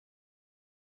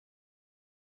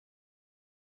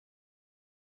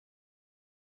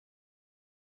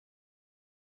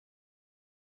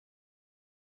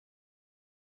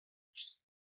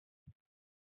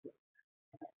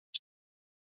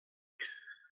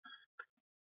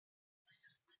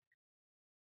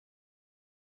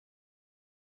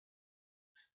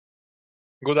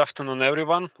Good afternoon,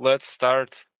 everyone. Let's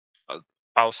start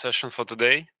our session for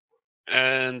today.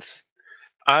 And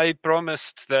I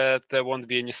promised that there won't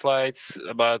be any slides,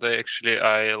 but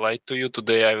I lied to you.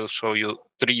 Today I will show you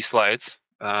 3 slides.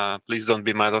 Please don't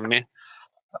be mad on me.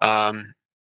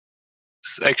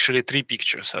 It's actually 3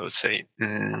 pictures, I would say.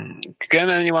 Can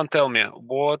anyone tell me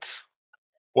what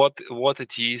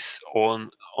it is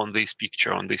on this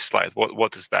picture, on this slide?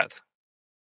 What is that?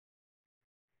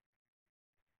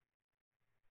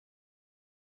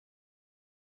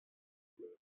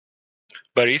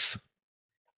 Boris?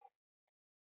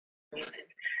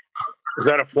 Is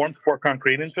that a form to pour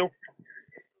concrete into?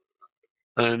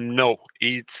 No,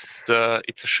 it's a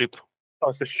ship. Oh,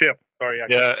 it's a ship. Sorry.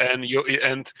 Yeah,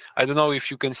 and I don't know if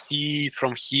you can see it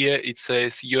from here. It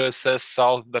says USS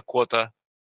South Dakota,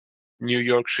 New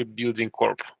York Shipbuilding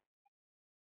Corp.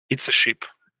 It's a ship.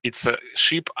 It's a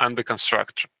ship under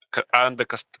construction.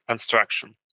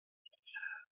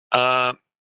 Hope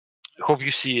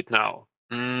you see it now.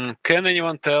 Can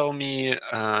anyone tell me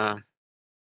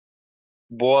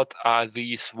what are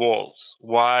these walls?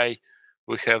 Why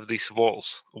we have these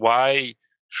walls? Why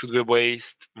should we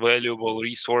waste valuable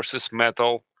resources,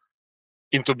 metal,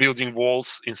 into building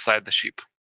walls inside the ship?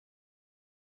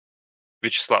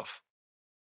 Vyacheslav?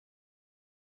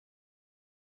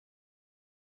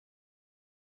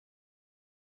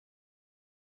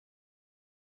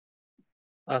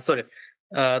 Sorry,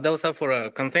 those are for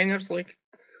containers, like?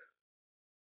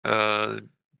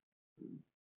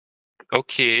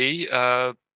 Okay,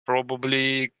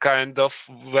 probably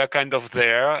we're kind of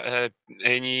there.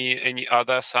 Any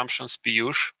other assumptions,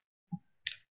 Piyush?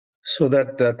 So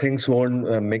that things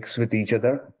won't mix with each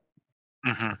other.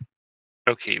 Mm-hmm.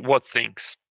 Okay, what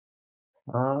things?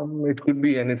 It could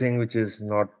be anything which is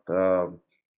not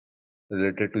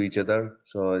related to each other.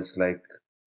 So it's like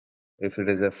if it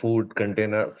is a food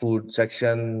container, food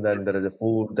section, then there is a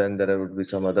food, then there would be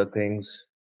some other things.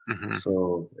 Mm-hmm.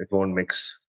 So it won't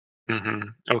mix. Mm-hmm.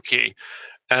 Okay,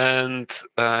 and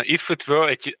if it were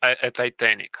a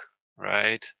Titanic,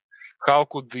 right? How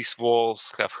could these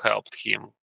walls have helped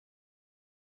him?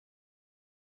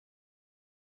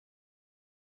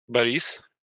 Boris?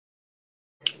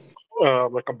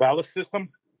 Like a ballast system?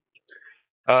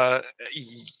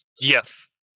 Yes.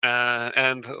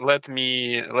 And let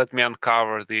me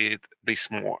uncover this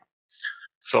more.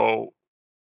 So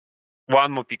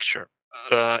one more picture.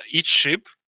 Each ship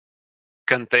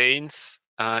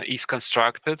is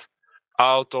constructed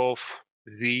out of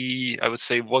the, I would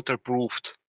say,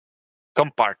 waterproofed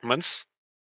compartments.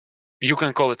 You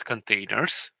can call it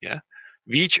containers, yeah,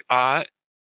 which are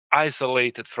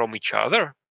isolated from each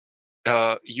other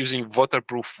using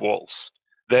waterproof walls.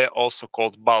 They're also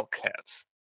called bulkheads.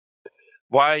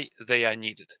 Why they are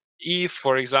needed? If,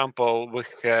 for example, we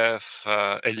have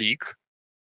a leak,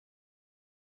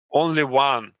 only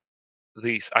one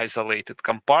this isolated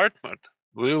compartment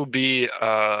will be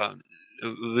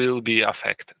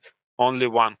affected. Only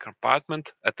one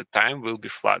compartment at a time will be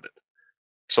flooded.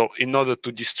 So in order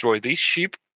to destroy this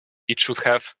ship, it should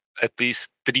have at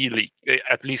least 3 leaks,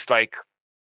 at least like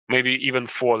maybe even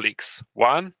 4 leaks.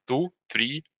 1, 2,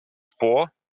 3,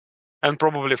 4, and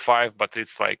probably 5, but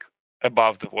it's like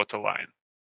above the waterline.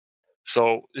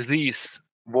 So these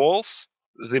walls,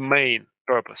 the main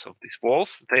purpose of these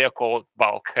walls, they are called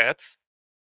bulkheads,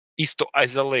 is to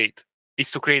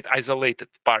create isolated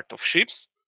part of ships.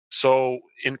 So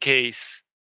in case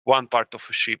one part of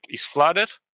a ship is flooded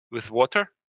with water,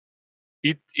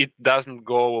 it doesn't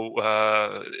go,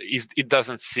 it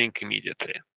doesn't sink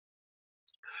immediately.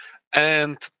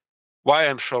 And why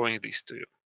I'm showing this to you?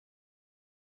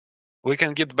 We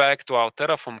can get back to our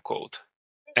Terraform code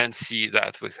and see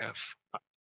that we have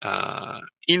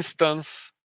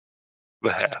instance, we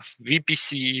have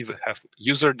VPC, we have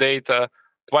user data,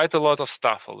 quite a lot of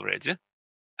stuff already.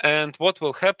 And what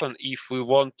will happen if we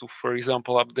want to, for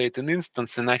example, update an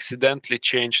instance and accidentally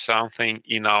change something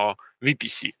in our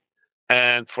VPC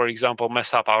and, for example,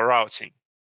 mess up our routing?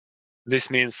 This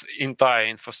means entire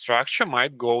infrastructure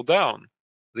might go down.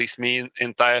 This means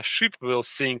entire ship will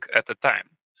sink at a time.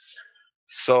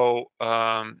 So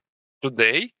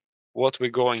today, what we're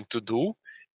going to do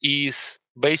is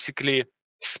basically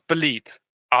split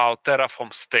our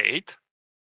Terraform state.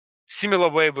 Similar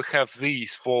way we have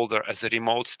this folder as a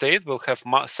remote state, we'll have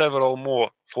several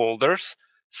more folders,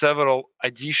 several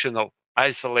additional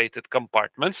isolated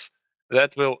compartments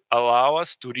that will allow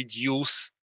us to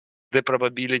reduce the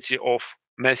probability of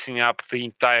messing up the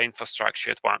entire infrastructure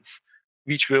at once,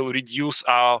 which will reduce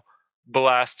our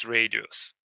blast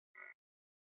radius.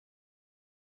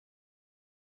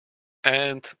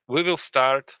 And we will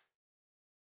start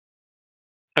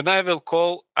And I will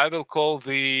call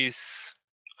these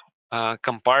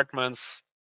compartments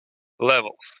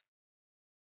levels.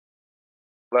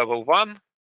 Level 1,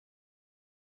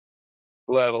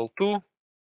 level 2,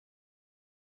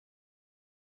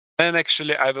 and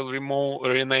actually I will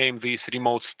rename this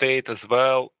remote state as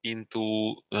well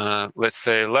into let's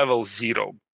say level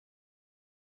 0.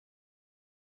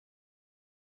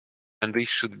 And this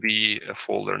should be a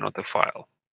folder, not a file.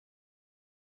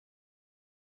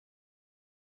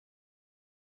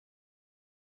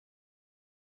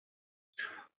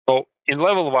 So in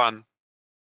level 1,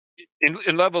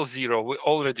 in level 0, we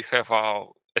already have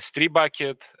our S3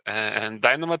 bucket and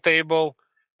Dynamo table,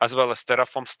 as well as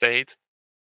Terraform state.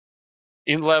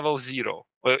 In level 0,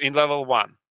 in level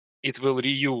 1, it will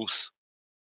reuse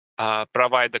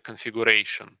provider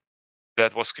configuration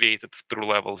that was created through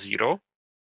level 0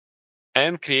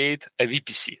 and create a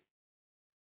VPC.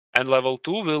 And level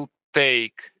 2 will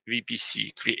take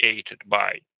VPC created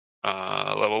by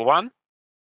level 1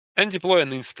 and deploy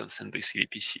an instance in this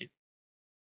VPC.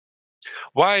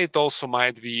 Why it also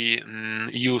might be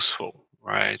useful,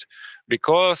 right?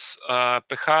 Because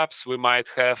perhaps we might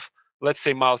have, let's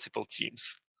say, multiple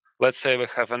teams. Let's say we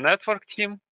have a network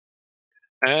team,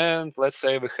 and let's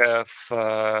say we have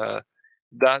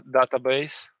that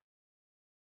database,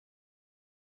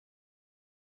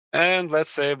 and let's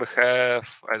say we have,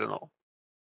 I don't know,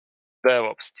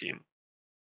 DevOps team.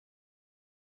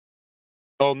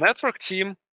 So network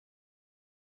team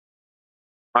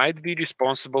might be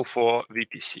responsible for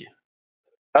VPC.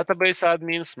 Database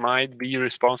admins might be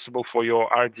responsible for your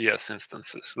RDS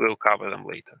instances. We'll cover them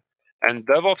later. And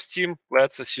DevOps team,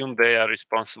 let's assume they are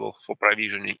responsible for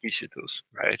provisioning EC2s,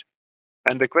 right?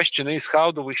 And the question is,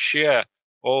 how do we share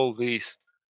all this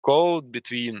code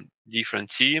between different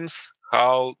teams?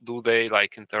 How do they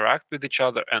interact with each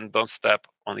other and don't step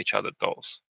on each other's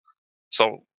toes?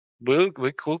 So we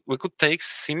could take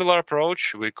similar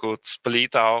approach. We could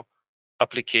split our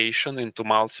application into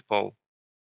multiple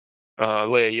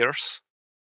layers,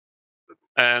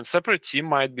 and separate team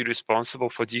might be responsible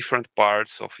for different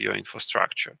parts of your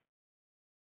infrastructure.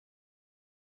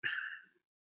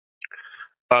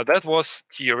 That was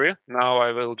theory. Now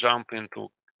I will jump into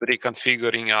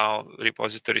reconfiguring our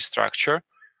repository structure.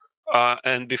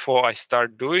 And before I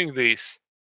start doing this,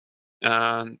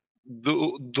 do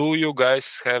you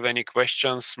guys have any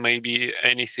questions? Maybe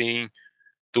anything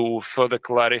to further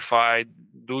clarify?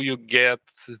 Do you get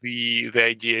the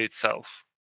idea itself?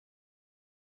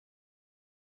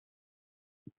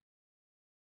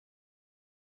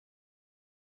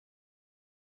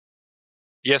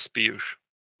 Yes, Piyush.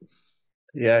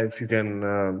 Yeah, if you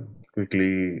can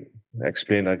quickly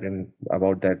explain again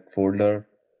about that folder,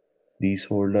 these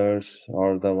folders,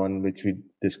 or the one which we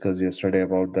discussed yesterday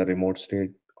about the remote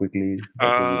state quickly.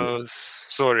 That would be good.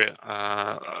 Sorry,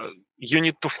 you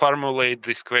need to formulate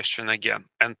this question again,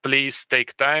 and please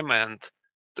take time and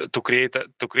to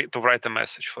write a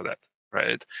message for that.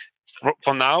 Right.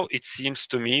 For now, it seems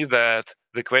to me that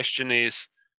the question is,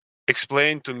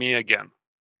 explain to me again,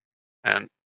 and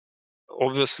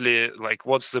obviously,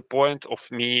 what's the point of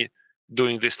me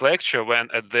doing this lecture when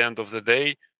at the end of the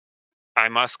day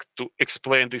I'm asked to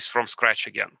explain this from scratch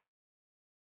again?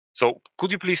 So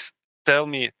could you please tell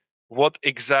me what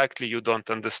exactly you don't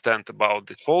understand about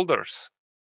the folders?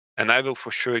 And I will for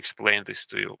sure explain this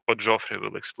to you, or Geoffrey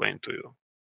will explain to you.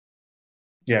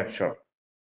 Yeah, sure.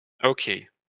 Okay,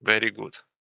 very good.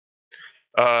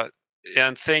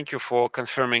 And thank you for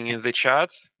confirming in the chat.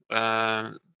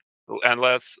 And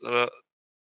let's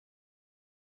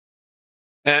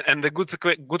and the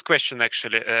good question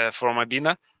actually from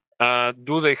Abina.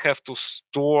 Do they have to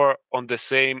store on the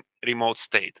same remote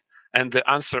state? And the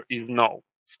answer is no.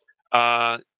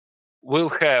 We'll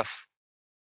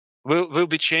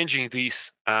be changing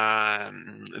this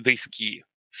key,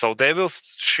 so they will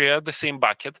share the same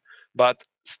bucket, but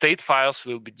state files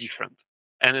will be different.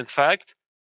 And in fact,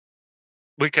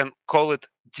 we can call it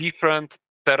different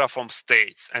Terraform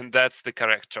states, and that's the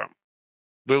correct term.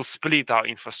 We'll split our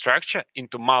infrastructure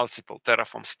into multiple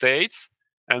Terraform states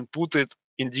and put it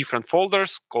in different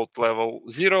folders called level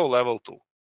 0, level 2.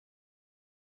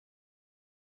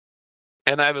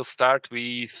 And I will start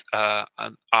with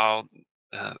our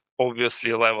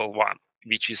obviously level 1,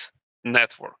 which is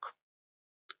network.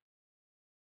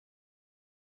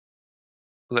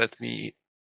 Let me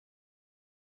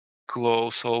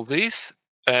close all this.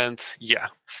 And yeah,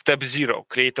 step 0,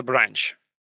 create a branch.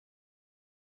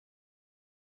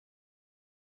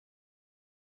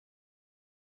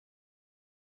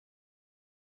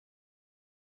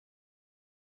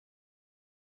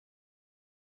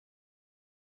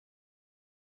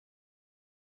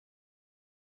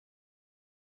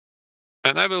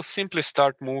 And I will simply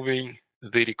start moving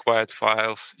the required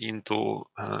files into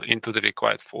the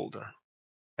required folder.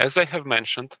 As I have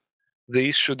mentioned,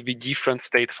 these should be different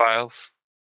state files.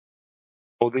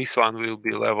 So this one will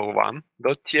be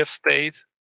level1.tf state.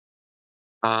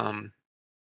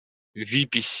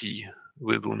 VPC,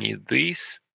 we will need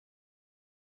this.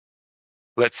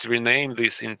 Let's rename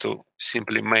this into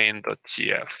simply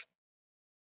main.tf.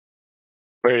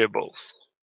 Variables,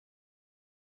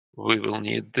 we will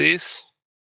need this.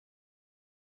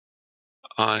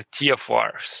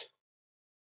 TFRs,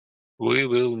 we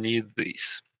will need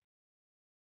this.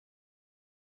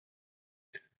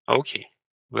 Okay,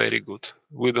 very good.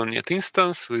 We don't need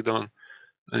instance, we don't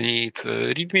need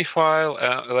a README file.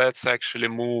 Let's actually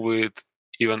move it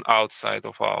even outside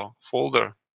of our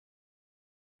folder.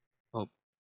 Oh,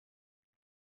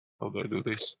 how do I do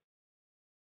this?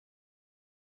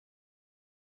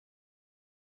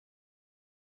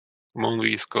 Come on,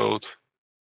 VS Code.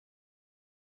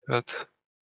 But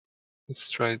let's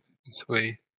try it this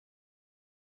way.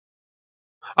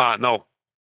 No.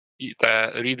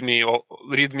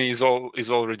 README is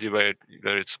already where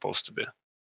it's supposed to be.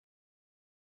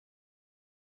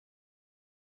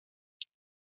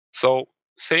 So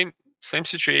same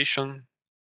situation.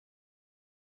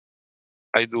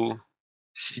 I do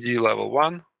cd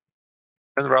level1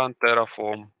 and run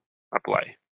Terraform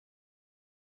apply.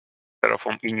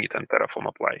 Terraform init and Terraform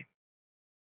apply.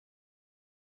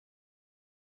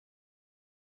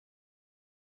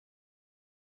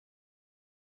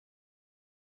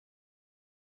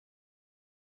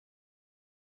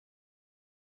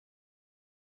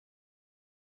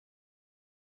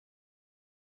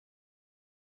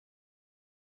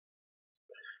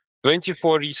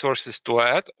 "24 resources to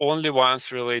add, only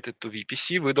ones related to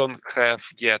VPC. We don't have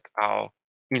yet our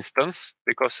instance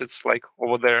because it's like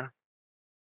over there.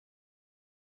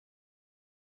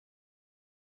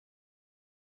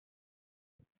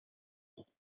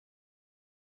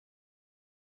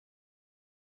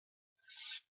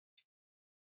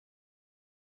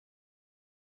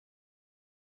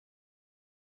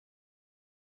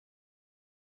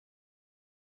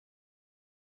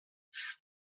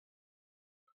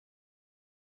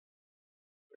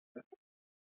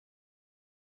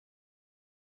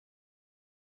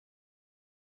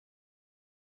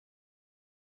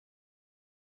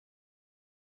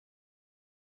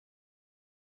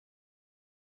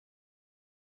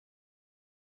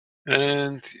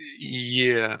 And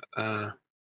yeah,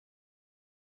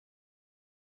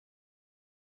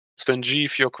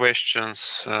 Sanjeev, your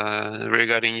questions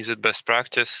regarding is it best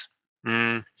practice?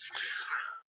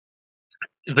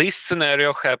 This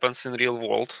scenario happens in real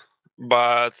world,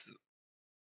 but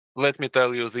let me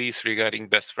tell you this regarding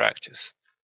best practice.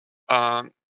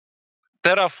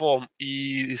 Terraform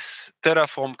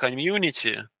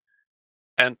community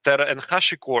and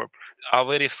HashiCorp are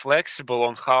very flexible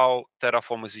on how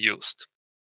Terraform is used.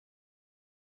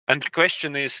 And the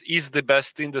question is the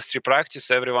best industry practice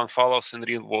everyone follows in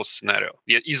real world scenario?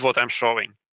 Is what I'm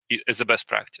showing as a best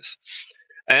practice.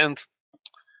 And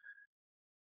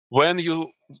when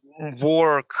you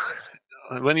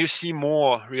when you see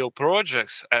more real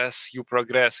projects as you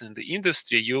progress in the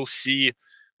industry, you'll see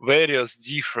various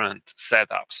different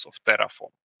setups of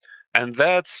Terraform. And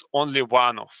that's only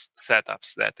one of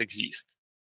setups that exist.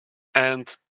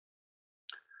 And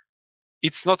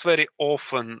it's not very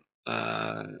often,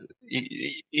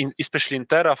 especially in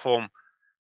Terraform,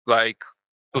 like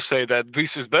to say that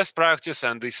this is best practice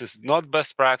and this is not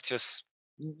best practice.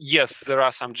 Yes, there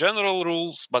are some general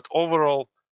rules, but overall,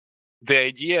 the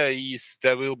idea is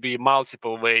there will be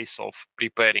multiple ways of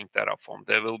preparing Terraform.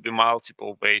 There will be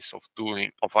multiple ways of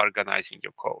organizing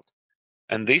your code.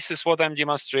 And this is what I'm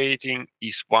demonstrating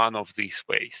is one of these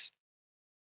ways.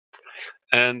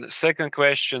 And second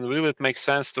question, will it make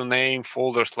sense to name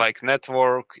folders like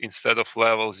network instead of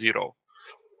level 0?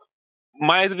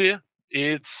 Might be.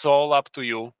 It's all up to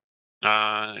you.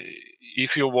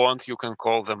 If you want, you can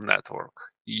call them network.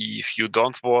 If you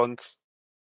don't want,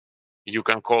 you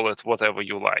can call it whatever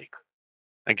you like.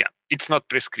 Again, it's not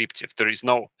prescriptive. There is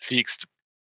no fixed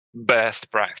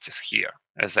best practice here,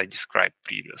 as I described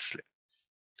previously.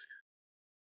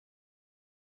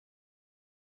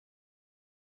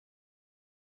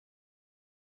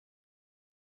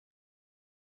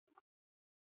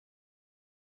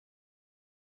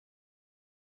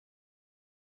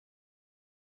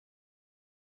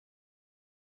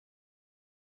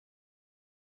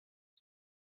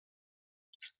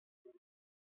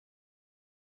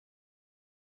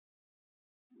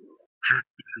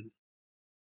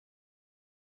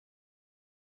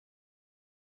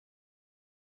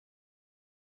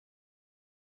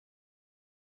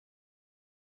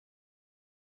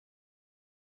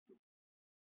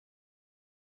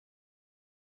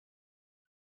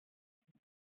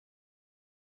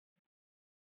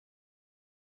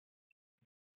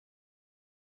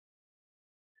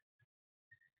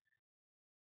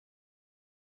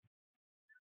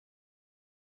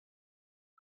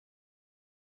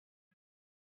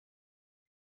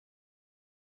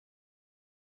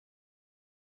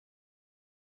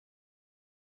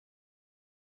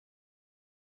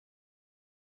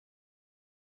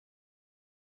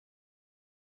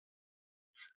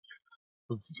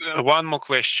 One more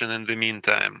question in the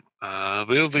meantime.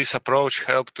 Will this approach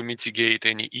help to mitigate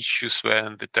any issues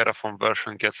when the Terraform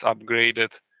version gets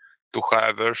upgraded to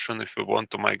higher version if we want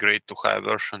to migrate to higher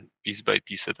version piece by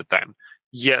piece at a time?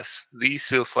 Yes,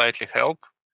 this will slightly help.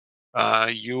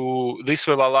 This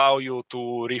will allow you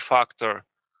to refactor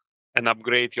and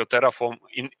upgrade your Terraform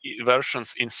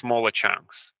versions in smaller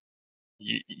chunks.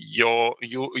 You'll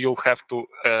have to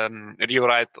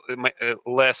rewrite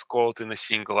less code in a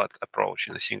single approach,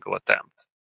 in a single attempt.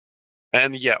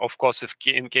 And yeah, of course, if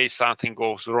in case something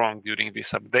goes wrong during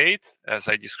this update, as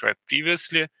I described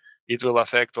previously, it will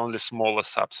affect only smaller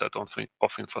subset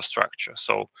of infrastructure.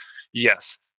 So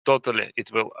yes, totally,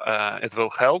 it will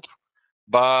help.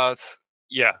 But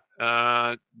yeah,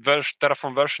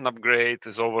 Terraform version upgrade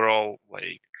is overall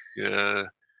like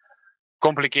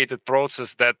complicated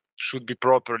process that should be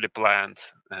properly planned,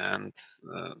 and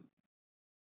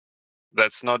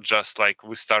that's not just like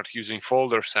we start using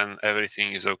folders and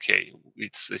everything is okay.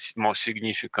 It's more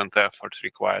significant effort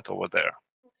required over there.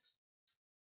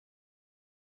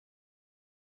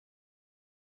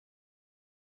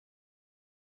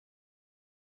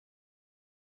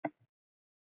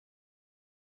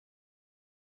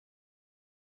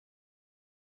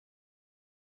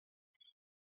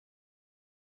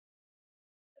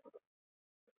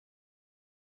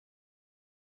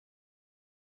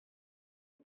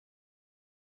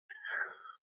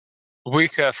 We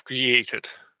have created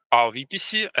our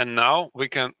VPC, and now we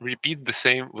can repeat the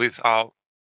same with our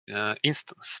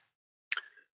instance.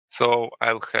 So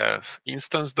I'll have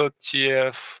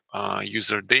instance.tf,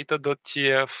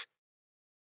 userdata.tf,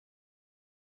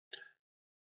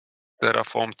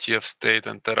 Terraform tf state,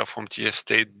 and Terraform tf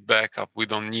state backup. We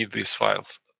don't need these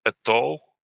files at all,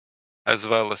 as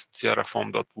well as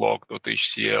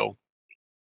terraform.log.hcl.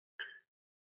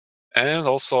 And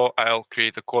also I'll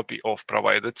create a copy of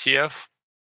provider.tf.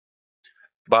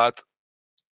 But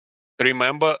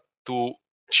remember to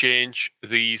change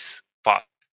these paths.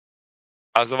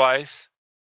 Otherwise,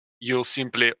 you'll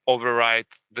simply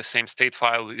overwrite the same state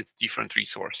file with different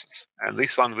resources. And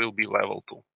this one will be level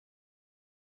 2.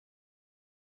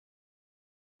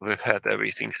 We had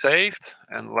everything saved,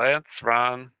 and let's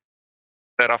run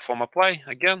Terraform apply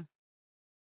again.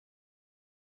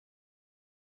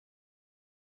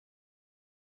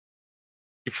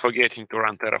 Keep forgetting to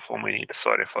run Terraform init,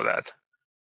 sorry for that.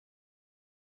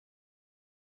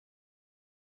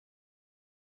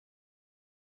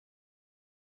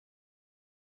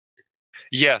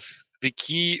 Yes, the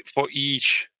key for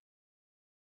each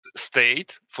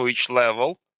state, for each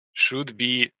level, should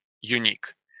be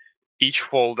unique. Each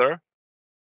folder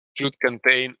should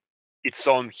contain its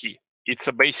own key. It's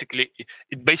basically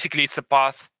it's a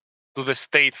path to the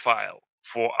state file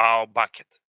for our bucket.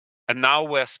 And now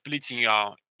we're splitting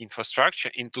our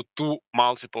infrastructure into 2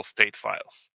 multiple state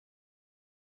files.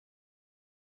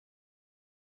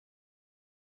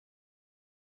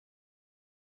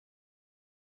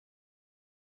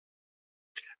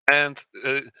 And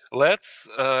let's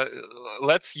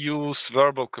use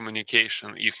verbal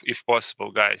communication if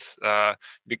possible, guys,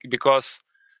 because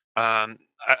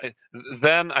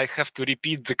then I have to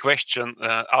repeat the question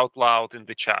out loud in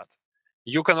the chat.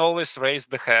 You can always raise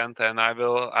the hand, and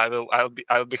I'll be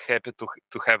happy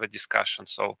to have a discussion.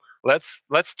 So let's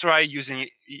try using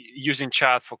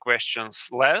chat for questions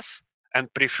less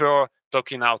and prefer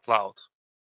talking out loud.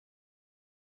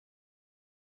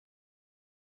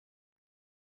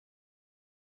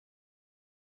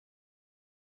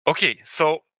 Okay,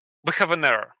 so we have an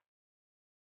error.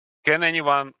 Can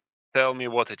anyone tell me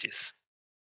what it is?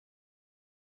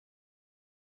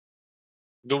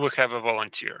 Do we have a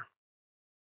volunteer?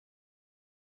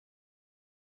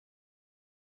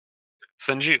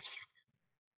 Sanjeev.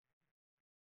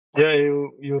 Yeah,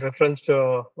 you referenced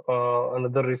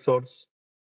another resource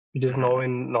which is now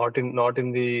not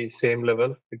in the same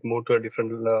level. It moved to a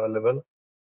different level.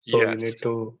 So you need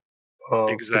to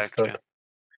fix exactly. that.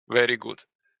 Very good.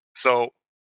 So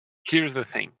here's the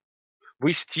thing: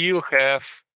 we still have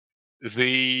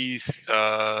these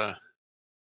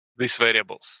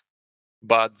variables,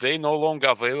 but they no longer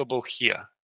available here.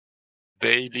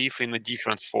 They live in a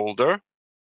different folder,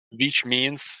 which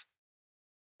means,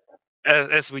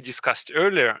 as we discussed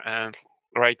earlier, and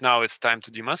right now it's time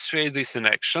to demonstrate this in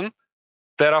action,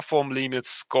 Terraform limits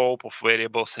scope of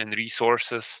variables and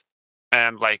resources,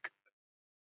 and like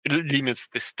limits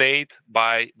the state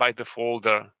by the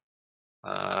folder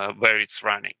where it's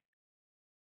running.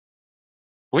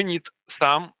 We need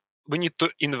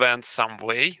to invent some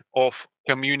way of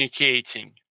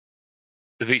communicating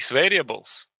these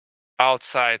variables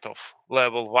outside of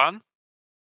level 1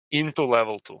 into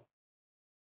level 2.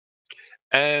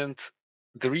 And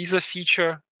there is a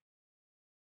feature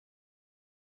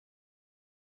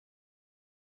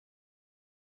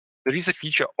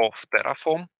of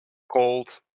Terraform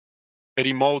called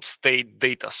remote state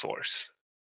data source.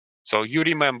 So you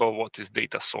remember what is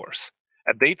data source.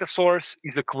 A data source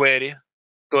is a query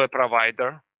to a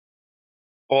provider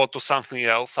or to something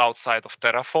else outside of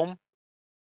Terraform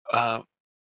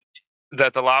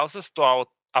that allows us to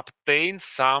obtain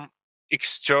some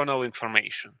external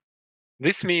information.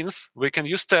 This means we can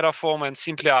use Terraform and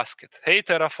simply ask it, hey,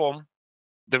 Terraform,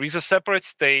 there is a separate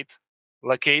state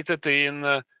located in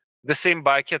the same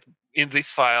bucket in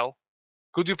this file.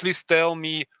 Could you please tell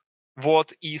me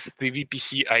what is the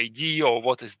VPC ID or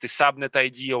what is the subnet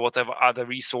ID or whatever other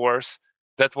resource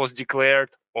that was declared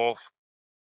of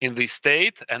in this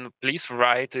state, and please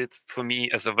write it for me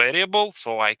as a variable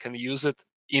so I can use it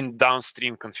in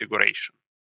downstream configuration.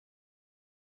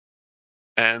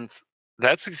 And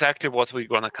that's exactly what we're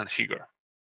going to configure.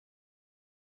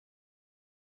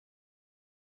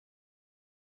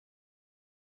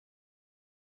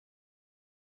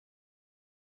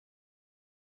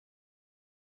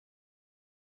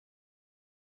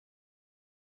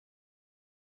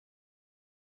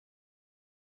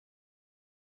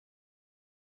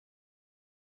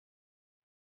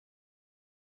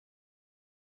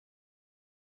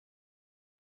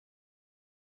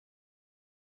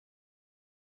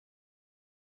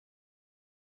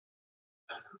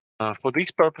 For this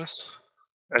purpose,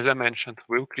 as I mentioned,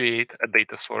 we'll create a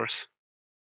data source.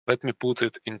 Let me put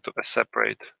it into a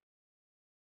separate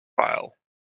file.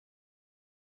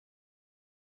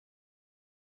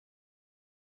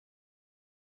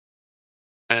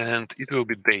 And it will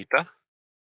be data,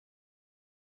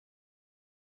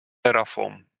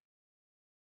 Terraform,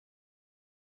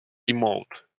 remote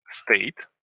state,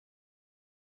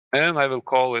 and I will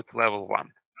call it level 1.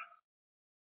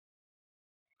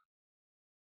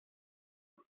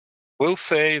 We'll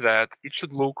say that it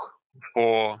should look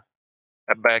for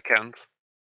a backend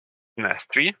in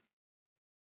S3,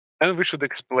 and we should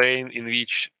explain in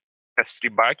which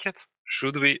S3 bucket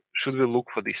should we look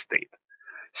for this state.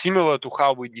 Similar to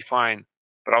how we define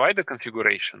provider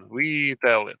configuration, we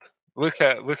tell it we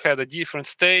had a different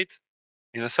state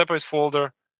in a separate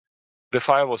folder. The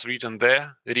file was written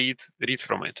there. Read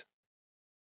from it.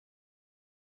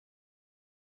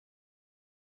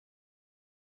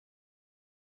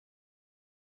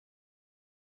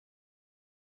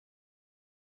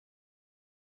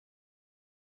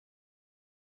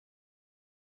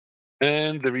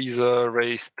 And there is a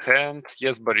raised hand.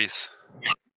 Yes, Boris.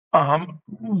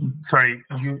 Sorry,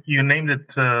 you named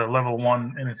it level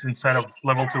 1, and it's inside of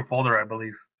level 2 folder, I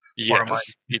believe.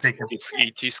 Yes,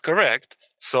 it is correct.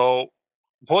 So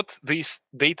what this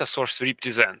data source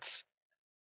represents?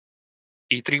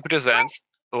 It represents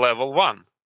level 1.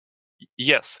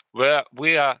 Yes, where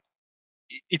we are.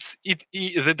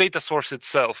 The data source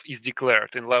itself is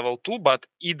declared in level 2, but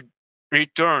it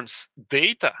returns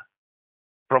data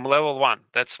from level 1.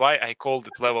 That's why I called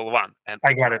it level 1. And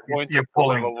I got it. You're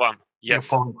pulling level 1.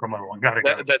 Yes. You're pulling from level 1. Got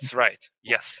it. That's right.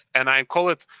 Yes. And I call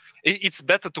it, it's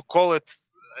better to call it,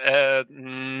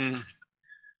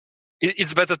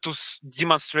 it's better to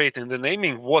demonstrate in the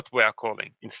naming what we are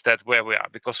calling instead where we are,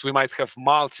 because we might have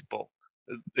multiple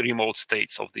remote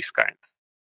states of this kind.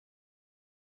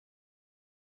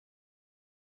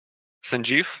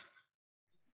 Sanjeev?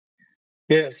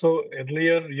 Yeah, so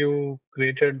earlier you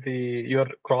created you're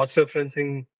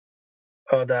cross-referencing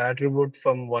the attribute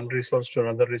from one resource to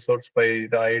another resource by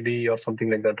the ID or something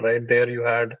like that, right? There you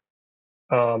had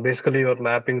basically you're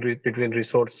mapping between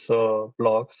resource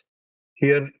blocks.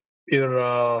 Here,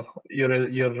 your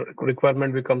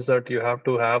requirement becomes that you have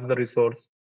to have the resource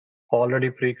already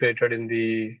pre-created in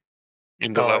the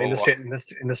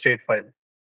state file,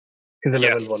 in the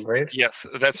level 1, right? Yes,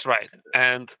 that's right.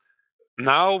 And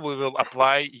now we will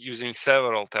apply using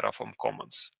several Terraform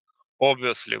commands.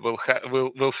 Obviously,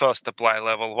 we'll first apply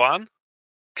level 1,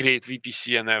 create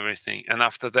VPC and everything, and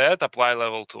after that apply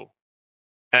level 2.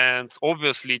 And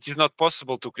obviously, it is not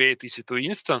possible to create EC2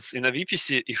 instance in a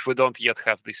VPC if we don't yet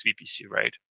have this VPC,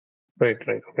 right? Right.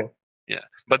 Okay. Yeah,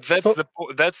 but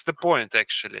that's the point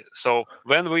actually. So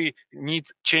when we need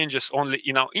changes only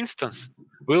in our instance,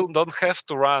 we don't have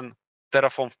to run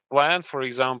Terraform plan, for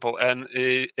example, and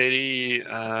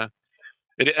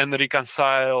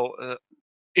reconcile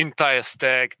entire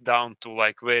stack down to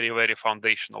like very, very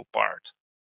foundational part.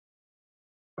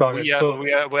 Got it.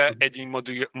 We're adding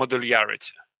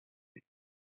modularity.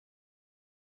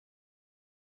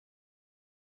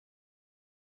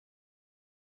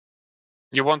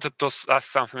 You wanted to ask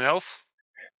something else?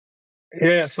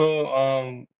 Yeah.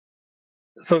 So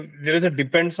So there is a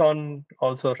depends on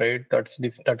also, right?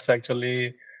 That's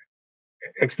actually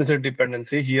explicit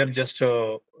dependency here. Just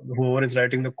whoever is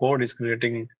writing the code is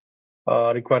creating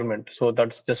requirement. So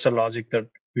that's just a logic that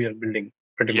we are building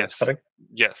pretty much, correct?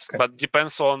 Yes, Okay. but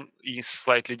depends on is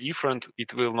slightly different.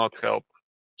 It will not help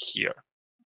here.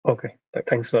 Okay,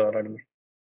 thanks, Radimir.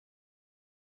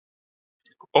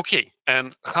 Okay,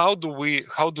 and how do we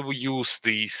use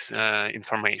this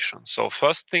information? So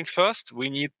first thing first, we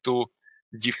need to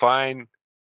define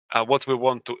what we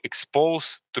want to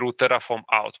expose through Terraform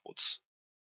outputs.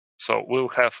 So we'll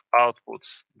have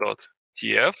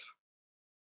outputs.tf,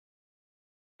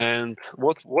 and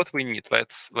what we need.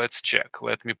 Let's check.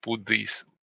 Let me put this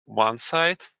one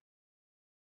side.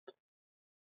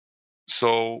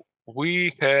 So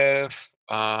we have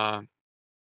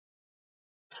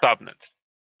subnet.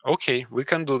 Okay, we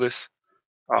can do this.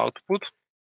 Output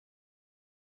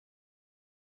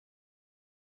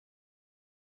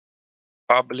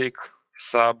public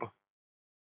subnet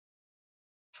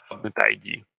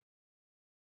ID.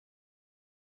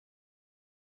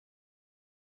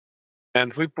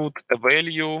 And we put a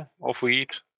value of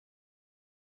it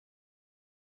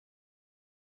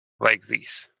like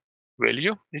this.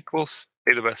 Value equals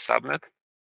AWS subnet.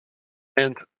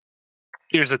 And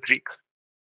here's a trick.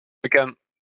 We can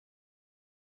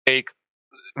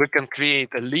create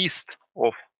a list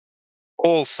of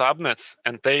all subnets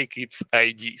and take its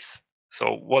IDs.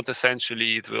 So what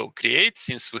essentially it will create,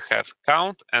 since we have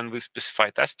count and we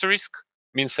specified asterisk,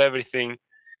 means everything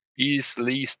is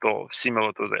list or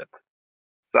similar to that.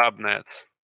 Subnet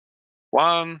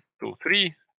 1, 2,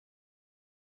 3,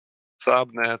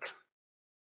 subnet,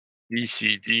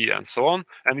 BCD, and so on.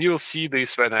 And you'll see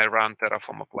this when I run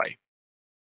Terraform apply.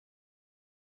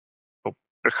 So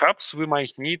perhaps we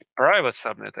might need private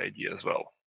subnet ID as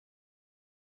well.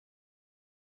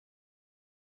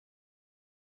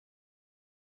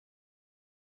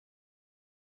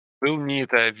 We'll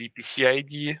need a VPC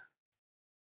ID.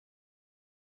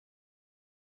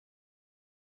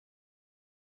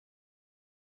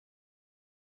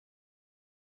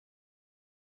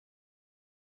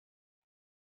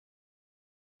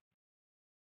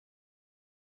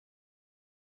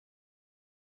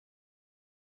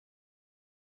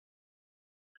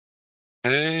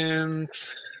 And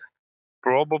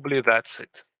probably that's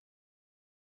it.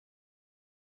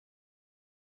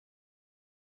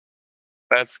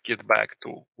 Let's get back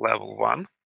to level 1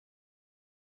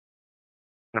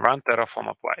 and run Terraform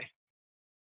apply.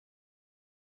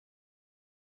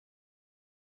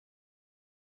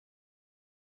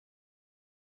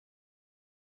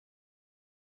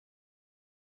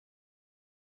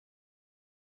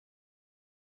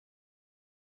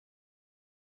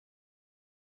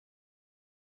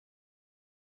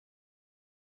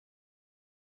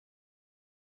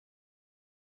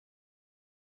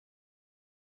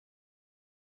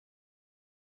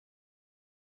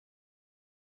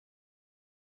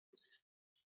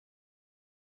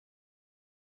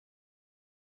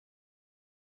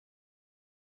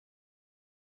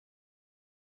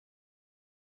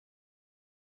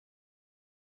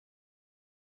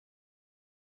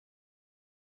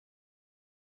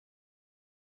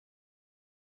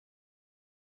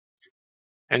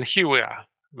 And here we are.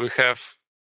 We have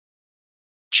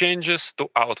changes to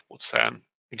outputs, and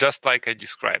just like I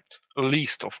described, a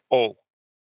list of all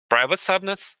private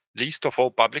subnets, list of all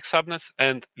public subnets,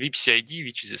 and VPC ID,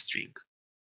 which is a string.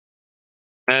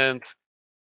 And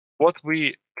what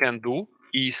we can do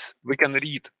is we can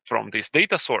read from this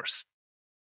data source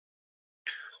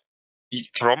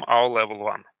from our level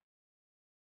 1.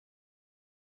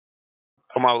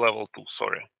 From our level 2,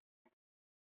 sorry.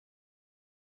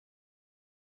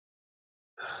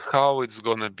 How it's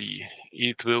gonna be?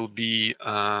 It will be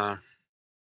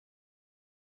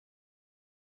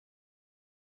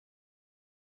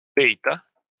data,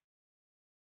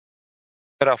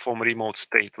 Terraform remote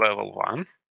state level 1,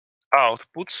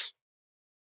 outputs,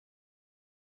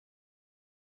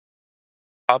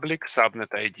 public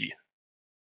subnet ID.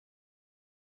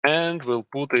 And we'll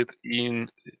put it in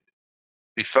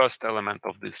the first element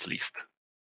of this list.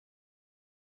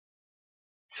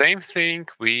 Same thing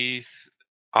with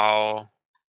our,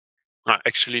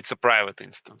 actually it's a private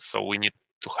instance, so we need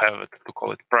to have it, to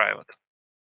call it private.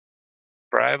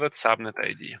 Private subnet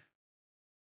ID.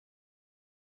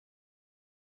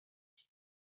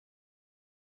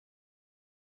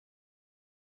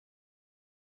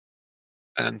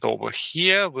 And over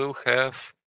here, we'll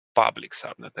have public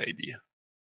subnet ID.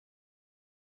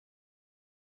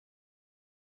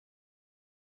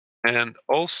 And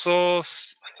also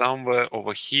somewhere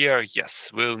over here,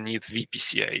 yes, we'll need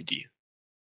VPC ID.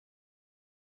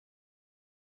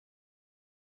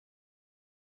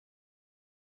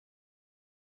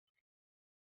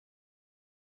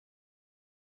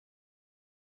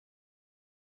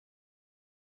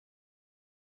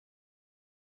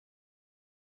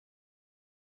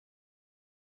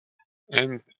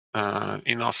 and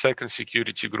in our second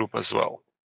security group as well.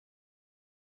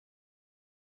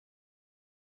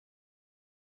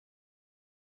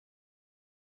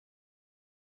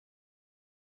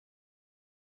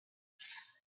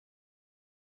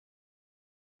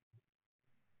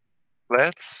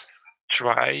 Let's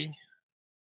try.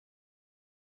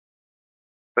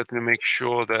 Let me make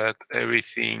sure that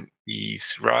everything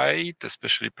is right,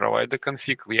 especially provider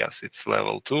config. Yes, it's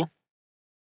level 2.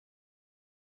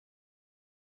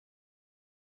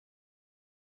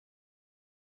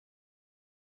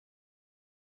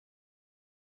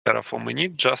 Terraform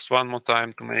init just one more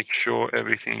time to make sure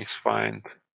everything is fine.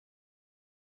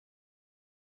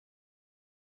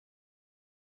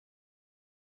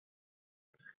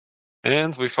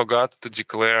 And we forgot to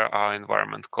declare our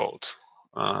environment code.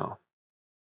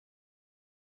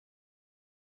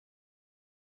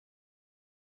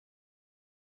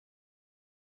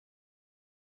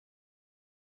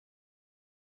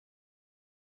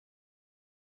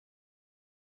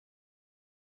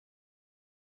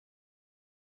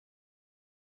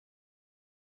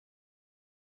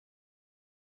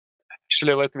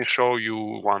 Actually, let me show you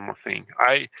one more thing.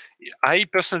 I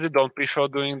personally don't prefer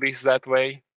doing this that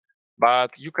way,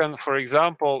 but you can, for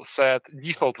example, set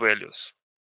default values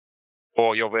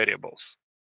for your variables.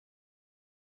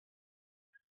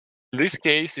 In this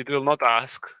case, it will not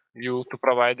ask you to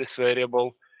provide this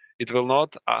variable. It will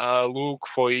not look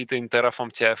for it in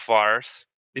Terraform TF-vars.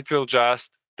 It will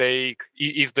just take,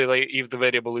 if the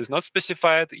variable is not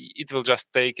specified, it will just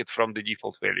take it from the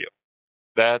default value.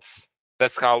 That's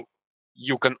how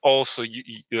you can also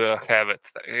have it.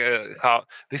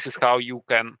 This is how you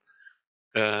can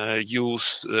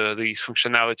use the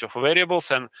functionality of variables.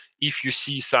 And if you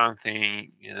see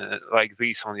something like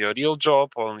this on your real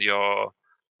job, on your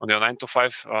 9 to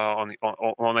 5,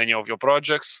 on any of your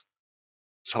projects,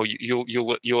 so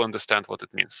you'll understand what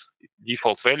it means.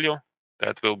 Default value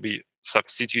that will be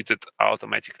substituted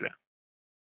automatically.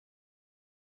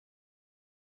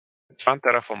 Run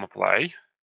Terraform apply.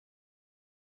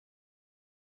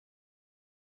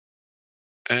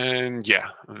 And yeah,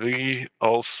 we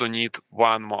also need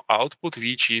one more output,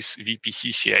 which is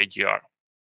VPC CIDR.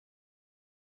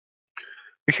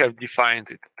 We have defined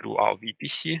it through our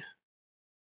VPC.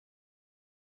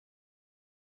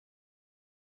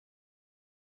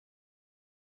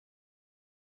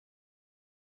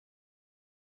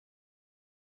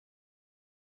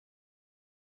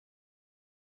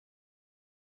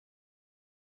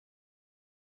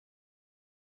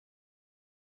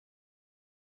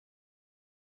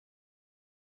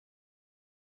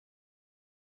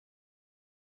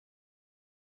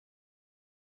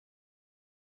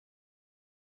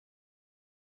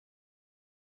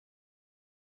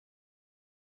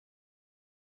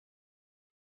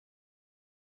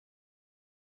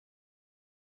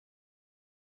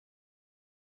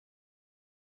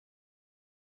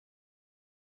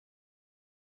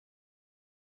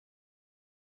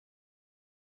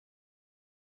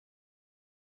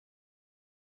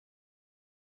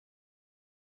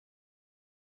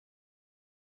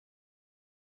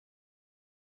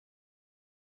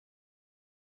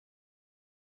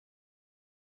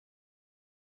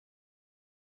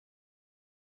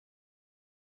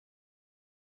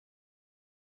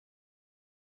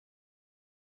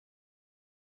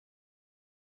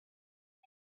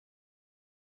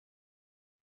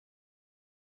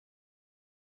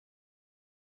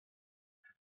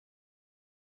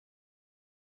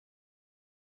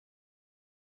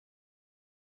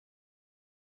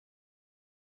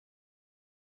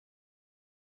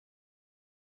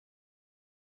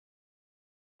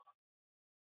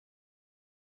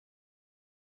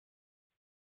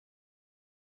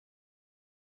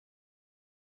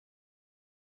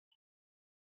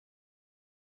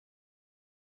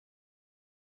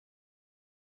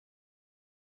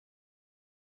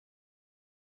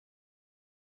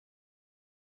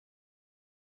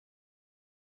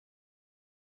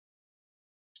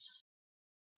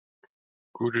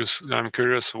 I'm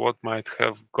curious what might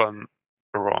have gone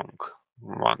wrong.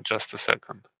 Just a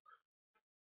second.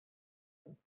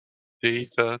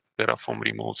 Data, Terraform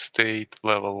remote state,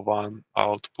 level 1,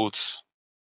 outputs,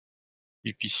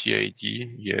 VPC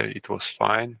ID. Yeah, it was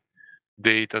fine.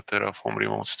 Data, Terraform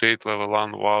remote state, level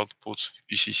 1, outputs,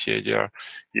 VPC CIDR.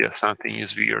 Yeah, something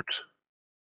is weird.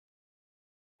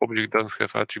 Object doesn't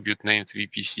have attribute named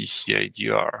VPC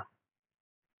CIDR.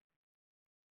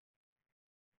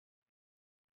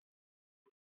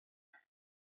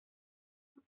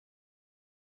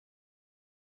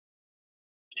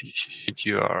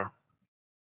 CIDR.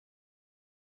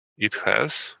 It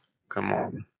has? Come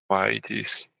on, why it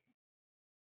is?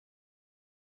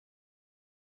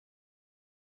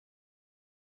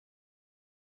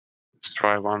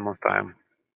 try one more time.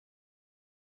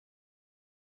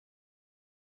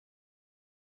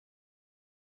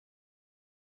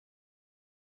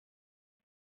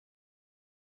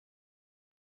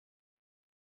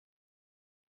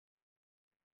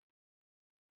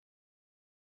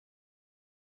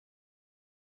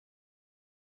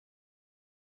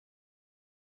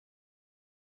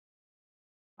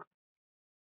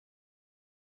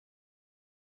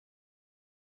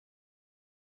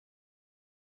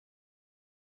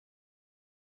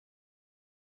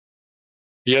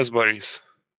 Yes, Boris.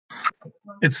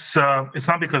 It's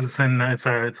not because it's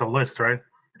a list, right?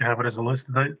 You have it as a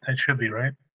list. That should be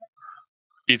right.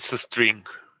 It's a string.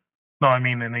 No, I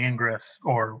mean in the ingress,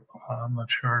 or I'm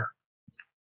not sure.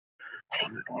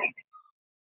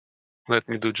 Let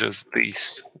me do just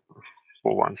this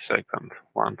for 1 second.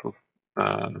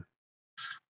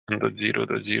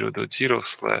 1.0.0.0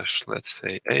 slash, let's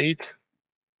say 8.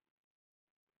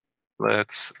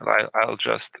 I'll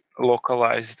just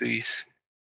localize this.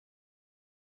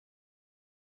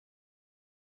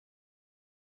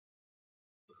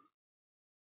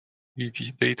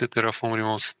 VP data Terraform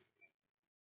remote.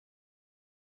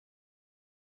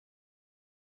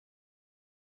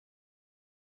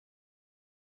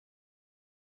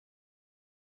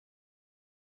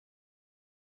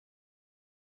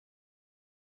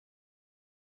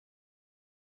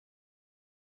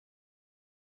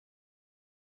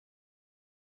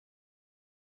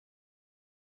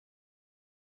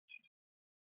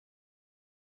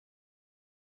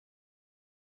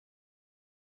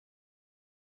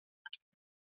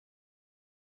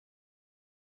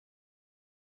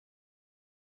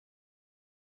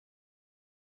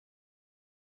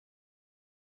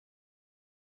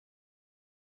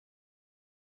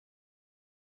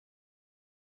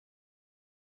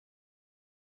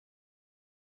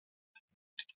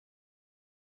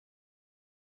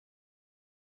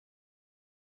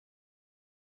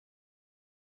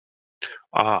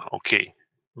 Okay.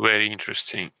 Very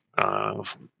interesting.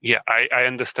 Yeah, I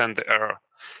understand the error.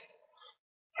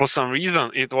 For some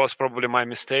reason, it was probably my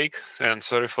mistake, and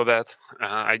sorry for that.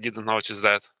 I didn't notice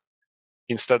that.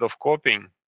 Instead of copying,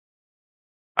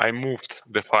 I moved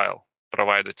the file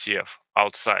provider.tf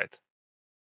outside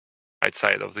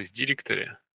of this directory,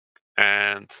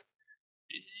 and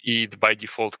it by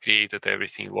default created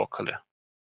everything locally.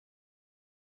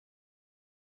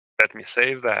 Let me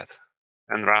save that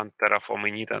and run Terraform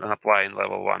init and apply in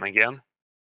level 1 again.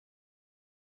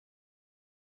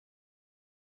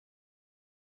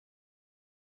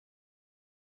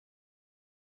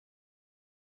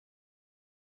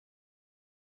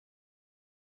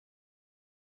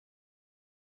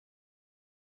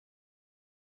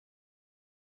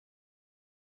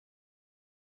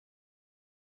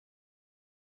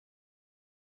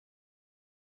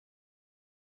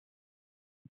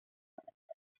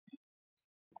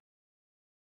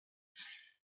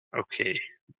 Okay,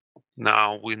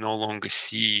 now we no longer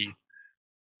see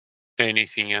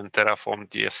anything in Terraform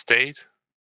df state.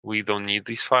 We don't need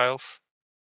these files.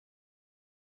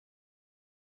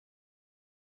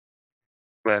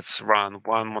 Let's run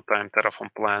one more time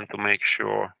Terraform plan to make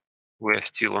sure we're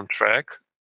still on track.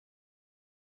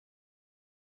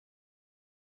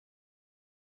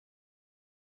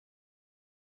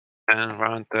 And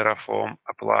run Terraform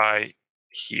apply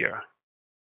here.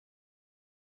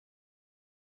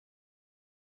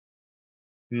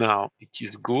 Now it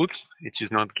is good. It is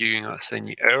not giving us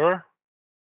any error,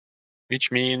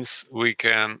 which means we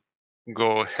can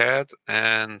go ahead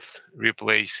and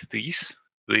replace this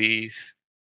with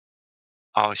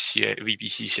our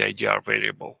VPC CIDR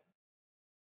variable.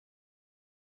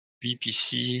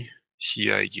 VPC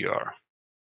CIDR.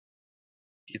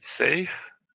 It's safe.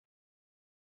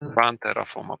 Run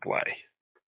Terraform apply.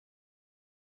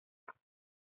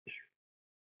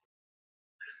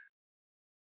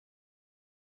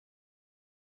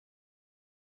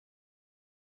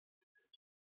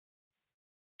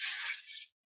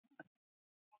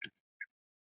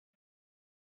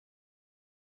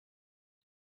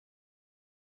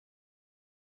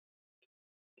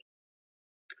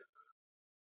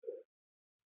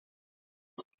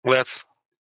 Let's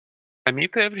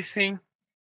commit everything.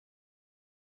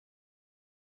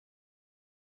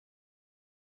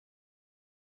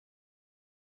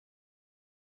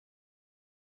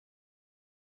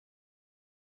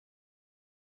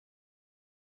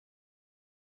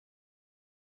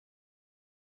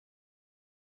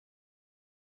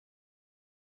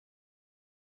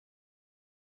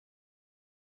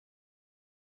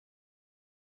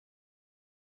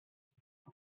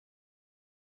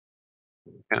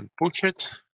 And push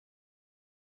it.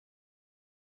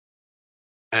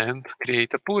 and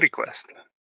create a pull request.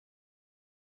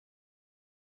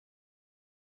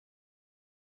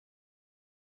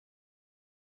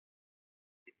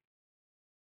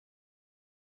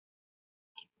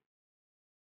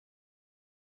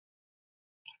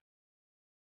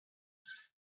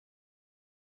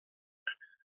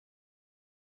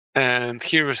 And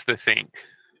here is the thing.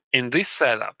 In this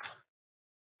setup,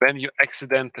 when you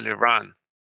accidentally run,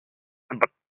 but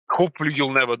hopefully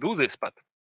you'll never do this, but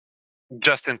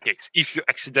just in case, if you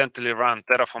accidentally run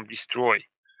Terraform destroy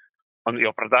on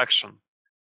your production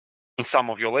in some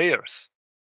of your layers,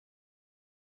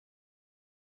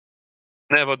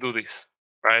 never do this,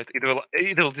 right?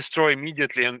 It will destroy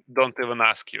immediately and don't even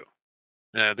ask you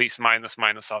this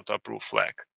 -- auto approve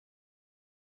flag.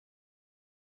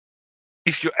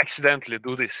 If you accidentally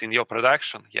do this in your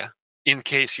production, in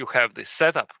case you have this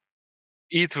setup,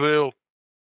 it will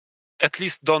at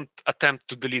least don't attempt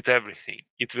to delete everything.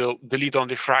 It will delete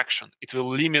only fraction. It will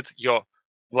limit your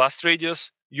blast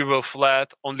radius. You will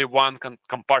flat only one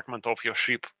compartment of your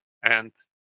ship and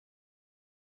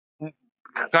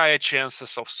higher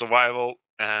chances of survival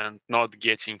and not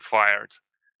getting fired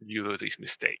due to this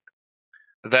mistake.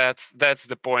 That's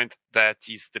the point. That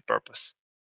is the purpose.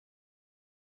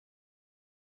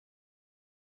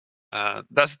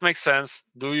 Does it make sense?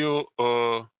 Do you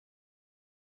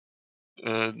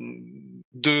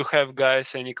have,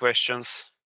 guys, any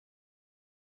questions?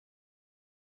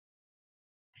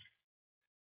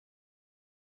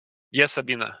 Yes,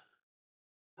 Sabina.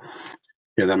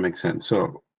 Yeah, that makes sense.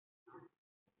 So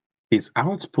is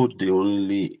output the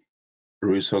only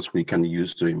resource we can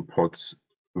use to import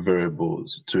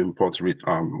variables, to import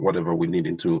whatever we need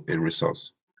into a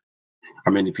resource? I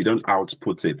mean, if you don't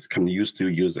output it, can you still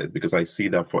use it? Because I see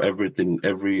that for everything,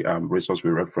 every resource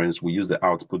we reference, we use the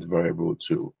output variable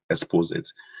to expose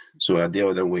it. So are there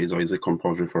other ways, or is it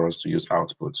compulsory for us to use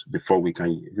output before we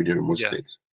can read the remote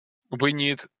state? We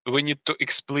need to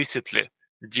explicitly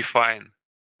define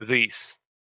this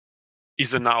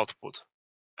is an output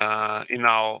in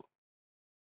our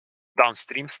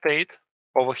downstream state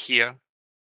over here.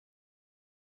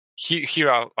 Here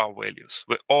are our values.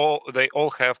 They all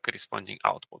have corresponding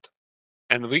output,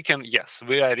 and we can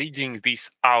we are reading this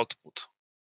output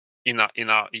in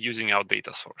our using our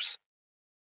data source.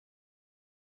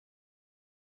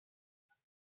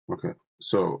 Okay,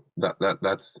 so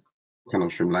that's kind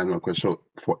of streamlined my question. So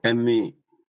for any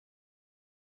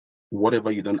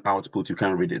whatever you don't output, you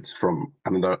can read it from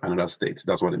another state.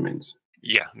 That's what it means.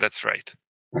 Yeah, that's right.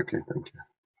 Okay, thank you.